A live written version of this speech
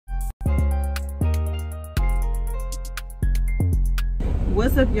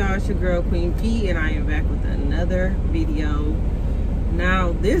What's up, y'all? It's your girl Queen P, and I am back with another video.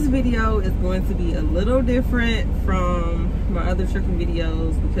 Now this video is going to be a little different from my other trucking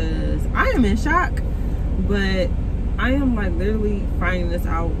videos because I am in shock, but I am like literally finding this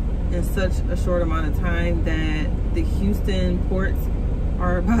out in such a short amount of time that the Houston ports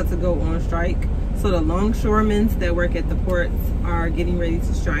are about to go on strike. So the longshoremen that work at the ports are getting ready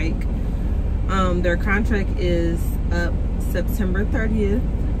to strike. Their contract is up September 30th,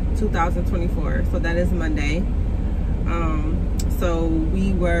 2024. So that is Monday. So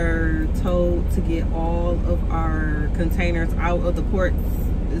we were told to get all of our containers out of the ports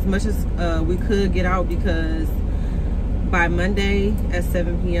as much as we could get out, because by Monday at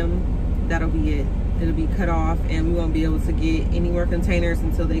 7 p.m. that'll be it. It'll be cut off and we won't be able to get any more containers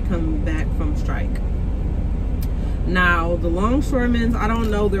until they come back from strike. Now the longshoremen, I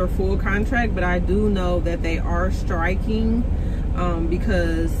don't know their full contract, but I do know that they are striking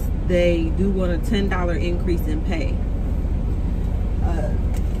because they do want a $10 increase in pay.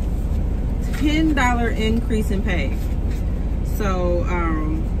 $10 increase in pay. So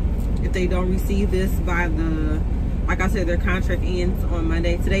if they don't receive this by the, like I said, their contract ends on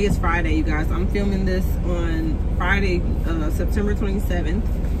Monday. Today is Friday, you guys. I'm filming this on Friday, September 27th.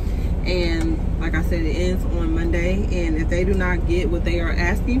 And like I said, it ends on Monday. And if they do not get what they are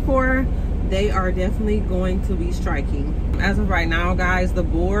asking for, they are definitely going to be striking. As of right now, guys, the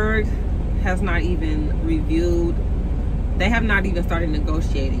board has not even reviewed. They have not even started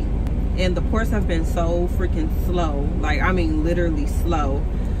negotiating. And the ports have been so freaking slow. Like, I mean, literally slow.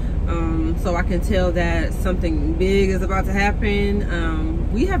 So I can tell that something big is about to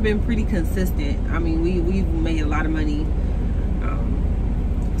happen. We have been pretty consistent. I mean, we've made a lot of money.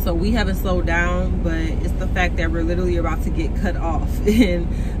 So we haven't slowed down, but it's the fact that we're literally about to get cut off. And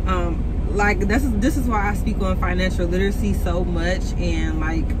like this is why I speak on financial literacy so much, and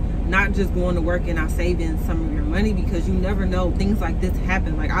like not just going to work and not saving some of your money, because you never know, things like this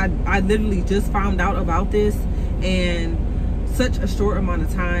happen. Like I literally just found out about this in such a short amount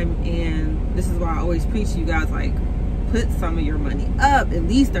of time, and this is why I always preach to you guys, like, put some of your money up. At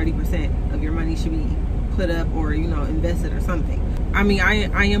least 30% of your money should be put up, or, you know, invested or something. I mean,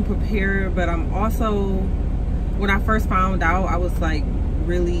 I am prepared, but I'm also, when I first found out, I was like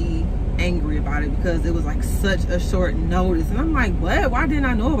really angry about it because it was like such a short notice, and I'm like, what? Why didn't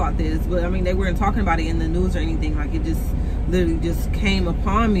I know about this? But I mean, they weren't talking about it in the news or anything. Like, it just literally just came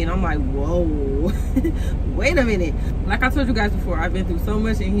upon me, and I'm like, whoa. Wait a minute. Like I told you guys before, I've been through so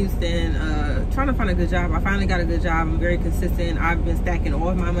much in Houston, trying to find a good job. I finally got a good job. I'm very consistent. I've been stacking all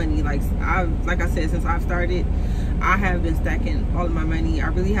of my money. Like I said, since I've started, I have been stacking all of my money. I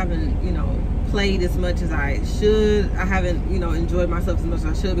really haven't, you know, played as much as I should. I haven't, you know, enjoyed myself as much as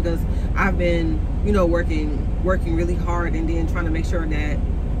I should, because I've been, you know, working really hard, and then trying to make sure that,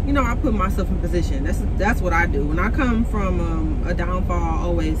 you know, I put myself in position. That's what I do. When I come from a downfall, I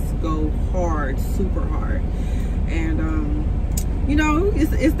always go hard, super hard. And you know,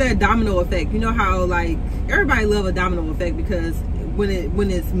 it's that domino effect. You know how, like, everybody love a domino effect, because when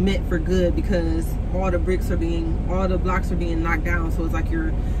it's meant for good, because all the blocks are being knocked down. So it's like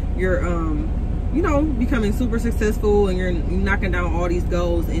you're you know, becoming super successful, and you're knocking down all these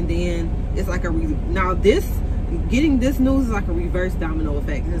goals, and then it's like now getting this news is like a reverse domino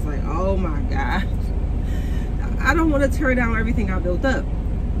effect, and it's like, oh my god, I don't want to tear down everything I built up.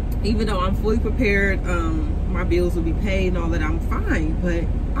 Even though I'm fully prepared, my bills will be paid and all that, I'm fine, but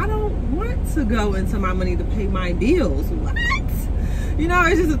I don't want to go into my money to pay my bills. What? You know,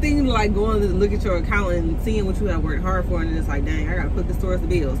 it's just a thing, like going to look at your account and seeing what you have worked hard for, and it's like, dang, I gotta put this towards the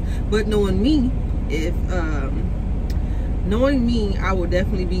bills. But knowing me, knowing me, I will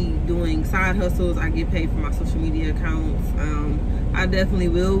definitely be doing side hustles. I get paid for my social media accounts. I definitely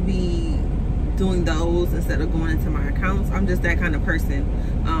will be doing those instead of going into my accounts. I'm just that kind of person.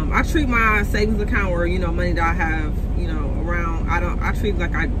 I treat my savings account, or, you know, money that I have, you know, around, I treat it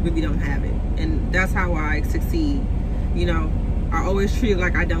like I really don't have it. And that's how I succeed. You know, I always treat it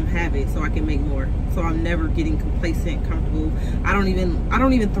like I don't have it, so I can make more. So I'm never getting complacent, comfortable. I don't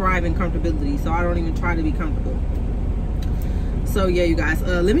even thrive in comfortability, so I don't even try to be comfortable. So yeah, you guys,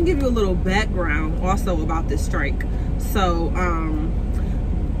 let me give you a little background also about this strike. So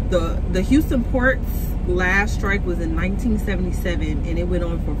the Houston ports last strike was in 1977, and it went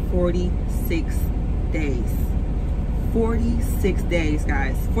on for 46 days. 46 days,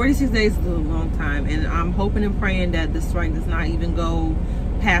 guys. 46 days is a long time, and I'm hoping and praying that the strike does not even go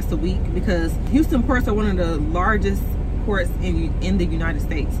past a week, because Houston ports are one of the largest ports in the United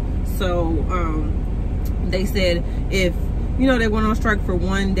States. So they said if, you know, they went on strike for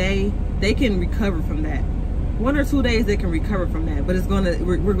one day, they can recover from that. 1 or 2 days they can recover from that, but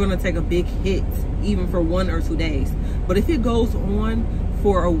we're gonna take a big hit even for 1 or 2 days. But if it goes on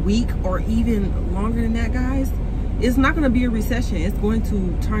for a week or even longer than that, guys, it's not going to be a recession. It's going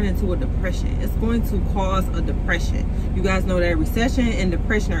to turn into a depression. It's going to cause a depression. You guys know that recession and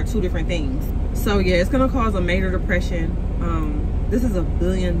depression are 2 different things. So yeah, it's going to cause a major depression. This is a $1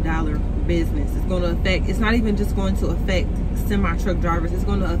 billion business. It's going to affect, it's not even just going to affect semi-truck drivers. It's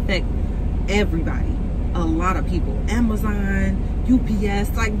going to affect everybody. A lot of people. Amazon,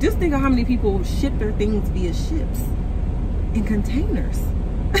 UPS. Like, just think of how many people ship their things via ships in containers.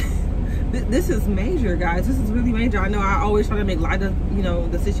 This is major, guys. This is really major. I know I always try to make light of, you know,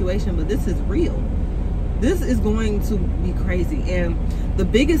 the situation, but this is real. This is going to be crazy. And the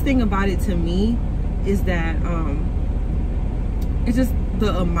biggest thing about it to me is that it's just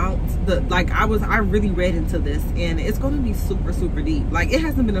the amount, I really read into this, and it's going to be super, super deep. Like, it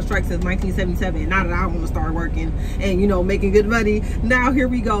hasn't been a strike since 1977. Now that I want to start working and, you know, making good money, now here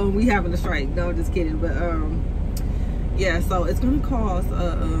we go and we having a strike. No, just kidding. But yeah, so it's going to cause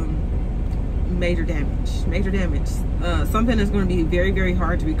major damage, something that's going to be very, very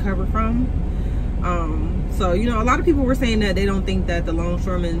hard to recover from. So, you know, a lot of people were saying that they don't think that the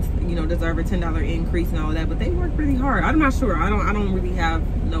longshoremen, you know, deserve a $10 increase and all that, but they work really hard. I'm not sure. I don't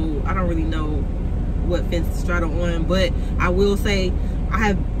really know what fence to straddle on, but I will say I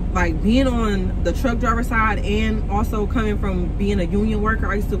have, like, being on the truck driver side and also coming from being a union worker.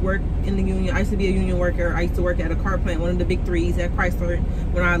 I used to work in the union. I used to be a union worker. I used to work at a car plant, one of the big 3s at Chrysler,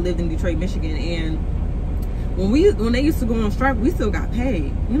 when I lived in Detroit, Michigan. And when they used to go on strike, we still got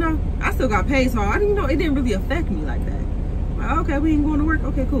paid. You know, I still got paid, so I didn't know, it didn't really affect me like that. Like, okay, we ain't going to work.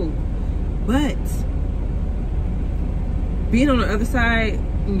 Okay, cool. But being on the other side,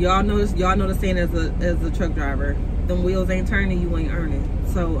 y'all know the saying as a truck driver, them wheels ain't turning, you ain't earning.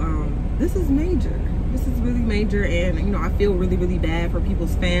 So this is major. This is really major, and you know, I feel really, really bad for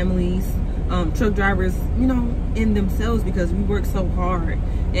people's families, truck drivers, you know, in themselves, because we work so hard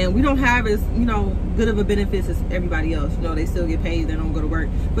and we don't have as, you know, good of a benefits as everybody else. You know, they still get paid, they don't go to work.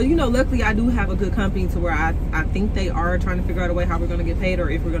 But you know, luckily I do have a good company to where I think they are trying to figure out a way how we're gonna get paid, or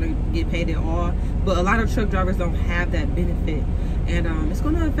if we're gonna get paid at all. But a lot of truck drivers don't have that benefit, and it's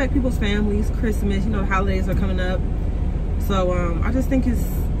gonna affect people's families. Christmas, you know, holidays are coming up. So I just think it's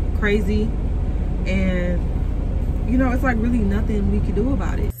crazy, and you know, it's like really nothing we can do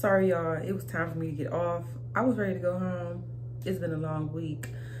about it. Sorry y'all, it was time for me to get off. I was ready to go home. It's been a long week,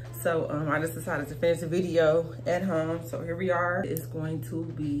 so I just decided to finish the video at home. So here we are. It's going to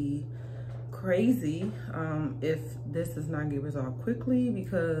be crazy if this does not get resolved quickly,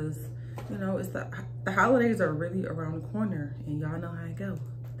 because you know, it's the holidays are really around the corner, and y'all know how it go.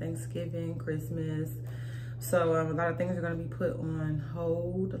 Thanksgiving, Christmas. So a lot of things are going to be put on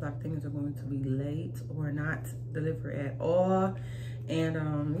hold. A lot of things are going to be late or not delivered at all. And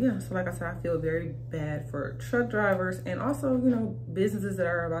yeah, so like I said, I feel very bad for truck drivers and also, you know, businesses that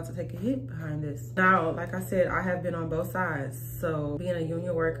are about to take a hit behind this. Now, like I said, I have been on both sides. So being a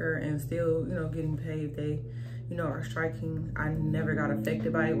union worker and still, you know, getting paid, they, you know, are striking. I never got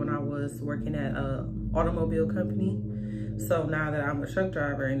affected by it when I was working at a automobile company. So now that I'm a truck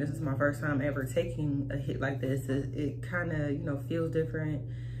driver and this is my first time ever taking a hit like this, it kind of, you know, feels different.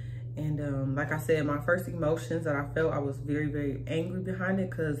 And like I said, my first emotions that I felt, I was very, very angry behind it,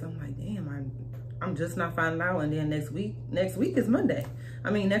 because I'm like, damn, I'm just not finding out. And then next week is Monday.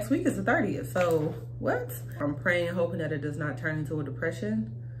 I mean, next week is the 30th. So what? I'm praying and hoping that it does not turn into a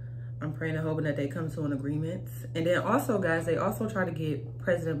depression. I'm praying and hoping that they come to an agreement. And then also, guys, they also try to get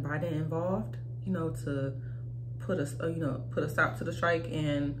President Biden involved, you know, to put a stop to the strike.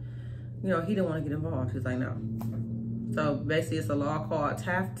 And you know, he didn't want to get involved. He's like, no. So basically it's a law called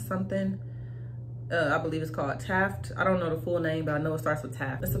Taft something. I believe it's called Taft. I don't know the full name, but I know it starts with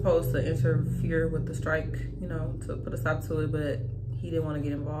Taft. It's supposed to interfere with the strike, you know, to put a stop to it, but he didn't want to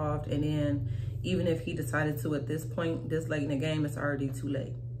get involved. And then even if he decided to at this point, this late in the game, it's already too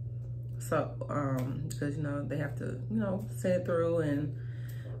late. So, because, you know, they have to, you know, send it through and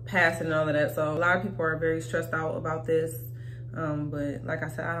pass it and all of that. So a lot of people are very stressed out about this. But like I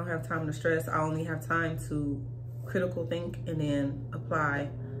said, I don't have time to stress. I only have time to critical think and then apply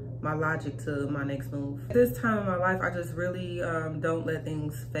my logic to my next move. At this time in my life, I just really don't let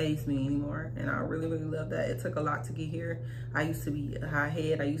things faze me anymore. And I really, really love that. It took a lot to get here. I used to be a high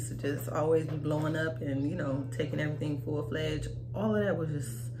head. I used to just always be blowing up and, you know, taking everything full-fledged. All of that was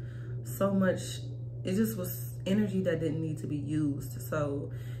just so much, it just was energy that didn't need to be used.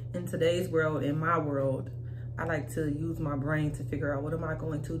 So in today's world, in my world, I like to use my brain to figure out what am I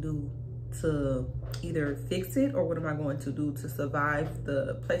going to do to either fix it, or what am I going to do to survive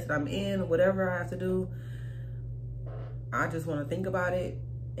the place that I'm in, whatever I have to do. I just want to think about it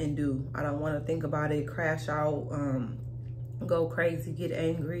and do. I don't want to think about it, crash out, go crazy, get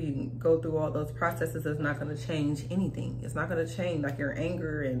angry, go through all those processes. It's not going to change anything. It's not going to change, like, your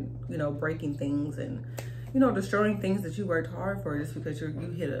anger and, you know, breaking things and, you know, destroying things that you worked hard for just because you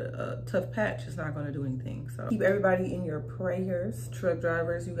hit a tough patch. It's not going to do anything. So keep everybody in your prayers. Truck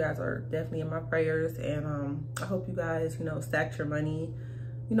drivers, you guys are definitely in my prayers. And I hope you guys, you know, stacked your money,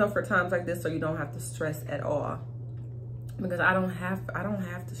 you know, for times like this, so you don't have to stress at all. Because I don't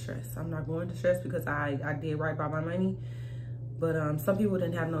have to stress. I'm not going to stress because I did right by my money. But some people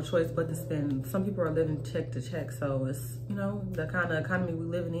didn't have no choice but to spend. Some people are living check to check. So it's, you know, the kind of economy we're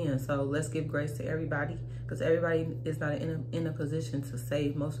living in. So let's give grace to everybody, because everybody is not in a position to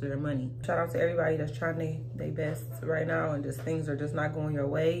save most of their money. Shout out to everybody that's trying their best right now, and just things are just not going your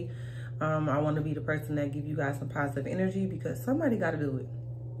way. I want to be the person that give you guys some positive energy, because somebody got to do it.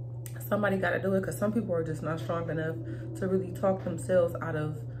 Somebody got to do it, because some people are just not strong enough to really talk themselves out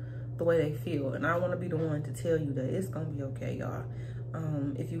of the way they feel. And I want to be the one to tell you that it's gonna be okay, y'all.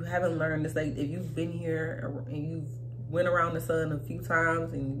 If you haven't learned this, like, if you've been here and you've went around the sun a few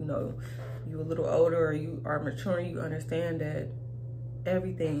times, and you know you're a little older or you are maturing, you understand that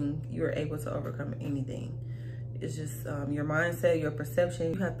everything, you're able to overcome anything. It's just your mindset, your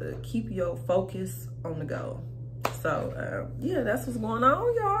perception. You have to keep your focus on the goal. So yeah, that's what's going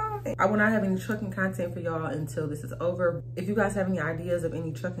on, y'all. I will not have any trucking content for y'all until this is over. If you guys have any ideas of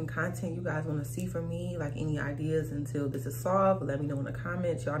any trucking content you guys want to see from me, like any ideas until this is solved, let me know in the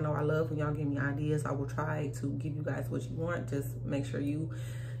comments. Y'all know I love when y'all give me ideas. I will try to give you guys what you want. Just make sure you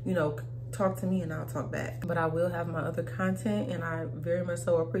know, talk to me and I'll talk back. But I will have my other content, and I very much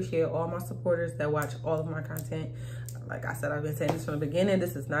so appreciate all my supporters that watch all of my content. Like I said, I've been saying this from the beginning.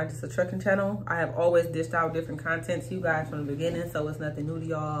 This is not just a trucking channel. I have always dished out different content to you guys from the beginning, so it's nothing new to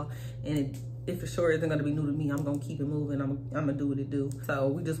y'all. And it for sure isn't gonna be new to me. I'm gonna keep it moving. I'm gonna do what it do. So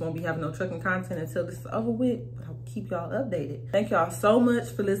we just won't be having no trucking content until this is over with, but I'll keep y'all updated. Thank y'all so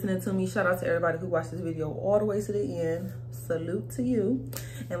much for listening to me. Shout out to everybody who watched this video all the way to the end. Salute to you.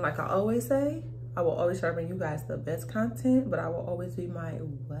 And like I always say, I will always try to bring you guys the best content, but I will always be my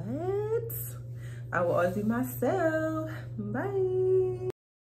what? I will always be myself. Bye.